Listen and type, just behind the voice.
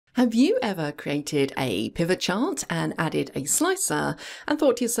Have you ever created a pivot chart and added a slicer and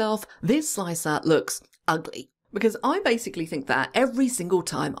thought to yourself, this slicer looks ugly? Because I basically think that every single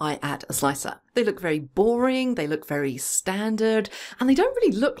time I add a slicer. They look very boring, they look very standard, and they don't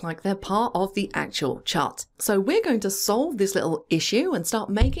really look like they're part of the actual chart. So we're going to solve this little issue and start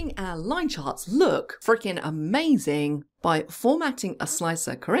making our line charts look freaking amazing by formatting a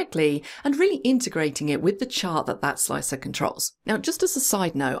slicer correctly and really integrating it with the chart that that slicer controls. Now, just as a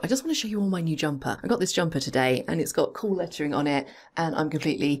side note, I just want to show you all my new jumper. I got this jumper today and it's got cool lettering on it and I'm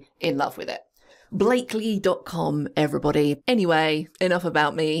completely in love with it. Blakely.com, everybody. Anyway, enough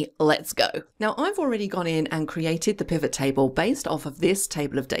about me, let's go. Now, I've already gone in and created the pivot table based off of this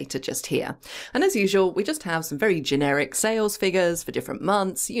table of data just here. And as usual, we just have some very generic sales figures for different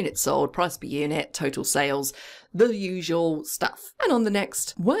months, units sold, price per unit, total sales, the usual stuff. And on the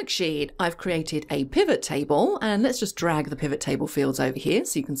next worksheet, I've created a pivot table, and let's just drag the pivot table fields over here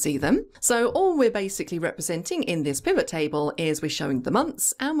so you can see them. So all we're basically representing in this pivot table is we're showing the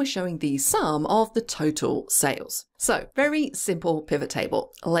months and we're showing the sum of the total sales. So very simple pivot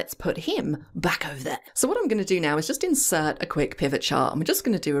table. Let's put him back over there. So what I'm going to do now is just insert a quick pivot chart. And we're just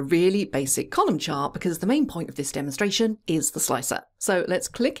going to do a really basic column chart because the main point of this demonstration is the slicer. So let's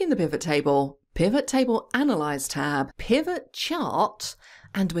click in the pivot table Analyze tab, pivot chart,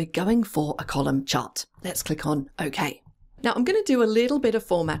 and we're going for a column chart. Let's click on OK. Now I'm going to do a little bit of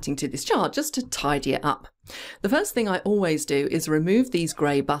formatting to this chart just to tidy it up. The first thing I always do is remove these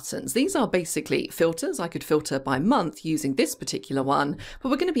grey buttons. These are basically filters. I could filter by month using this particular one, but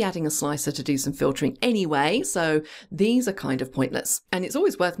we're going to be adding a slicer to do some filtering anyway, so these are kind of pointless. And it's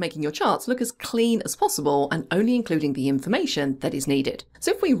always worth making your charts look as clean as possible and only including the information that is needed. So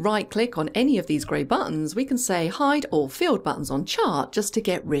if we right click on any of these grey buttons, we can say hide all field buttons on chart just to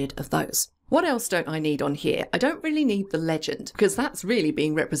get rid of those. What else don't I need on here? I don't really need the legend because that's really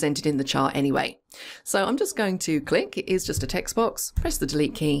being represented in the chart anyway. So I'm just going to click, it is just a text box, press the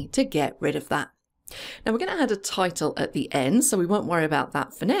delete key to get rid of that. Now we're going to add a title at the end, so we won't worry about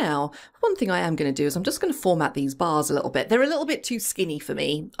that for now. One thing I am going to do is I'm just going to format these bars a little bit. They're a little bit too skinny for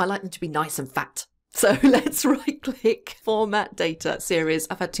me. I like them to be nice and fat. So let's right click, format data series.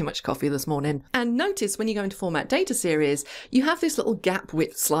 I've had too much coffee this morning. And notice when you go into format data series, you have this little gap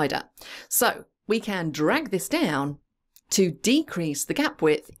width slider. So we can drag this down to decrease the gap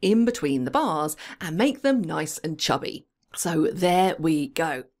width in between the bars and make them nice and chubby. So there we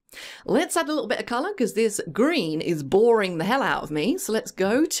go. Let's add a little bit of colour because this green is boring the hell out of me. So let's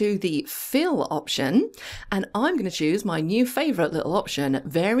go to the fill option and I'm going to choose my new favourite little option,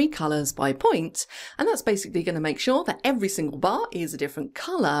 vary colours by point. And that's basically going to make sure that every single bar is a different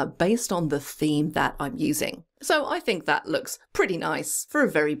colour based on the theme that I'm using. So I think that looks pretty nice for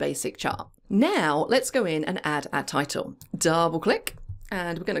a very basic chart. Now let's go in and add our title. Double click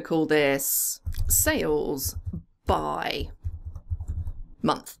and we're going to call this sales by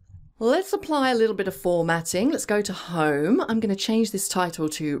month. Let's apply a little bit of formatting. Let's go to home. I'm going to change this title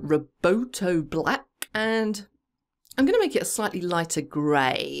to Roboto Black and I'm going to make it a slightly lighter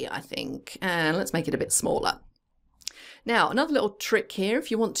grey, I think. And let's make it a bit smaller. Now, another little trick here,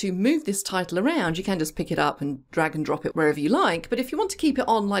 if you want to move this title around, you can just pick it up and drag and drop it wherever you like. But if you want to keep it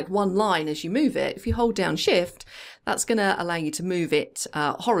on like one line as you move it, if you hold down Shift, that's going to allow you to move it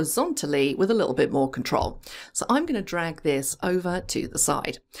horizontally with a little bit more control. So I'm going to drag this over to the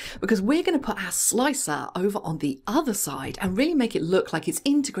side because we're going to put our slicer over on the other side and really make it look like it's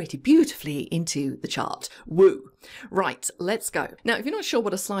integrated beautifully into the chart. Woo! Right, let's go. Now, if you're not sure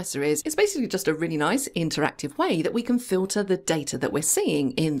what a slicer is, it's basically just a really nice interactive way that we can filter the data that we're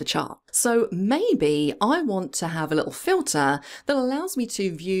seeing in the chart. So maybe I want to have a little filter that allows me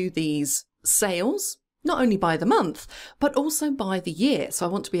to view these sales not only by the month, but also by the year. So I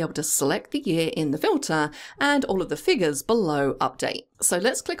want to be able to select the year in the filter and all of the figures below update. So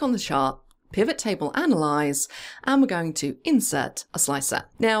let's click on the chart, pivot table analyze, and we're going to insert a slicer.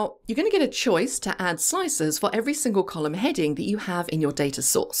 Now, you're going to get a choice to add slicers for every single column heading that you have in your data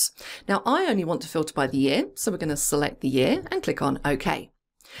source. Now, I only want to filter by the year, so we're going to select the year and click on OK.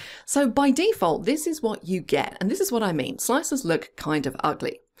 So by default, this is what you get. And this is what I mean. Slicers look kind of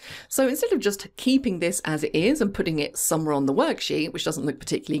ugly. So instead of just keeping this as it is and putting it somewhere on the worksheet, which doesn't look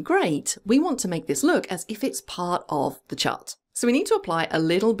particularly great, we want to make this look as if it's part of the chart. So we need to apply a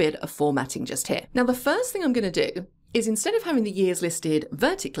little bit of formatting just here. Now, the first thing I'm going to do is instead of having the years listed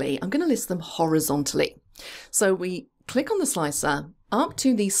vertically, I'm going to list them horizontally. So we click on the slicer, up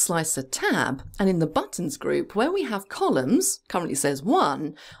to the slicer tab, and in the buttons group where we have columns, currently says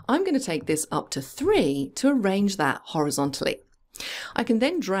 1, I'm going to take this up to 3 to arrange that horizontally. I can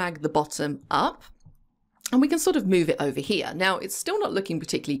then drag the bottom up and we can sort of move it over here. Now, it's still not looking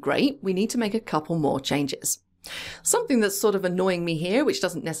particularly great. We need to make a couple more changes. Something that's sort of annoying me here, which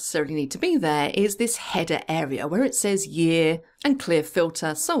doesn't necessarily need to be there, is this header area where it says year and clear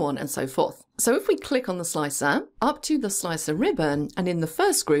filter, so on and so forth. So if we click on the slicer, up to the slicer ribbon, and in the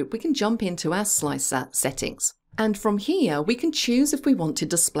first group, we can jump into our slicer settings. And from here, we can choose if we want to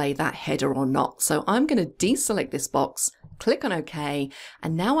display that header or not. So I'm going to deselect this box, click on OK,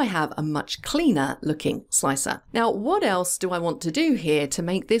 and now I have a much cleaner looking slicer. Now, what else do I want to do here to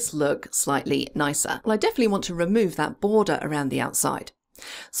make this look slightly nicer? Well, I definitely want to remove that border around the outside.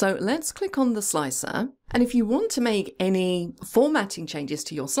 So let's click on the slicer. And if you want to make any formatting changes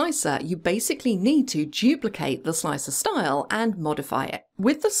to your slicer, you basically need to duplicate the slicer style and modify it.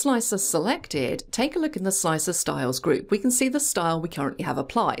 With the slicer selected, take a look in the slicer styles group. We can see the style we currently have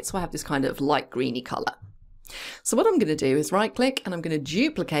applied. So I have this kind of light greeny color. So what I'm going to do is right click and I'm going to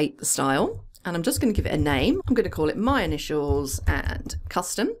duplicate the style, and I'm just going to give it a name. I'm going to call it my initials and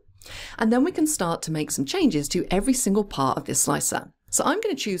custom. And then we can start to make some changes to every single part of this slicer. So I'm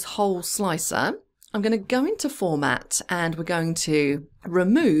going to choose whole slicer. I'm going to go into format and we're going to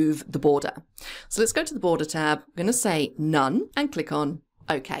remove the border. So let's go to the border tab. I'm going to say none and click on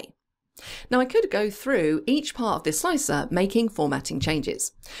OK. Now I could go through each part of this slicer making formatting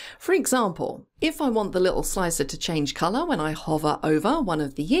changes. For example, if I want the little slicer to change color when I hover over one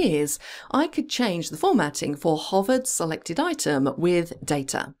of the years, I could change the formatting for hovered selected item with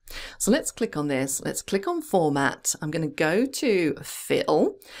data. So let's click on this. Let's click on format. I'm going to go to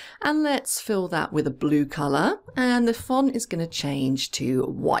fill and let's fill that with a blue color, and the font is going to change to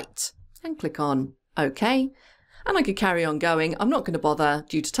white, and click on OK. And I could carry on going. I'm not going to bother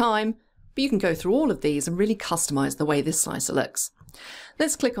due to time, but you can go through all of these and really customize the way this slicer looks.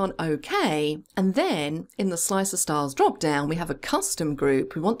 Let's click on OK, and then in the slicer styles drop down, we have a custom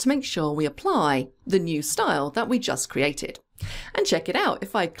group. We want to make sure we apply the new style that we just created. And check it out.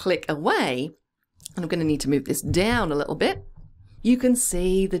 If I click away, and I'm going to need to move this down a little bit, you can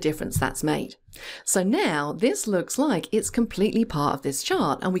see the difference that's made. So now this looks like it's completely part of this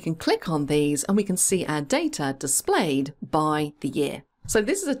chart, and we can click on these and we can see our data displayed by the year. So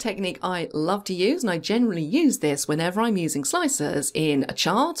this is a technique I love to use, and I generally use this whenever I'm using slicers in a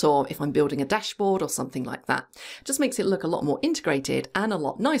chart or if I'm building a dashboard or something like that. It just makes it look a lot more integrated and a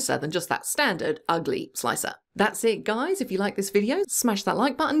lot nicer than just that standard ugly slicer. That's it, guys. If you like this video, smash that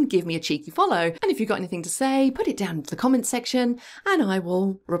like button, give me a cheeky follow, and if you've got anything to say, put it down into the comments section and I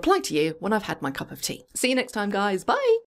will reply to you when I've had my cup of tea. See you next time, guys. Bye!